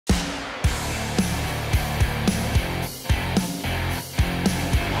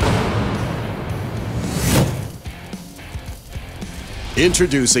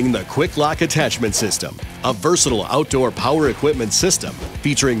Introducing the QUIK-LOK attachment system, a versatile outdoor power equipment system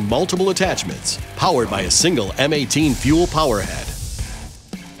featuring multiple attachments, powered by a single M18 fuel power head.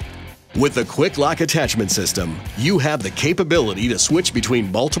 With the QUIK-LOK attachment system, you have the capability to switch between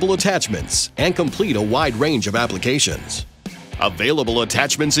multiple attachments and complete a wide range of applications. Available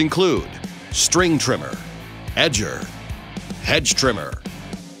attachments include string trimmer, edger, hedge trimmer,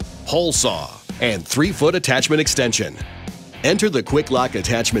 pole saw, and 3-foot attachment extension. Enter the QUIK-LOK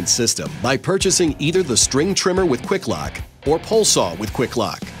attachment system by purchasing either the string trimmer with QUIK-LOK or pole saw with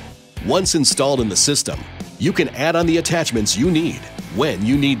QUIK-LOK. Once installed in the system, you can add on the attachments you need when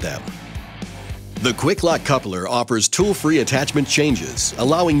you need them. The QUIK-LOK coupler offers tool-free attachment changes,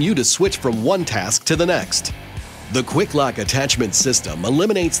 allowing you to switch from one task to the next. The QUIK-LOK attachment system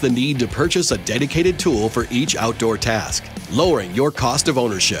eliminates the need to purchase a dedicated tool for each outdoor task, lowering your cost of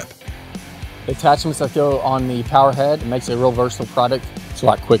ownership. The attachments that go on the power head, it makes it a real versatile product. It's a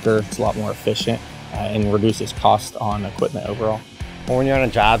lot quicker, it's a lot more efficient, and reduces cost on equipment overall. Well, when you're on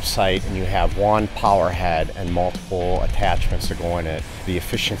a job site and you have one power head and multiple attachments that go in it, the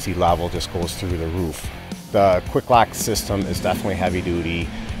efficiency level just goes through the roof. The QUIK-LOK system is definitely heavy duty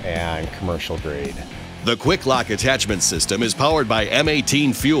and commercial grade. The QUIK-LOK attachment system is powered by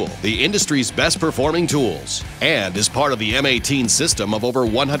M18 Fuel, the industry's best performing tools, and is part of the M18 system of over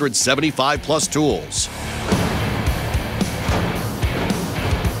 175 plus tools.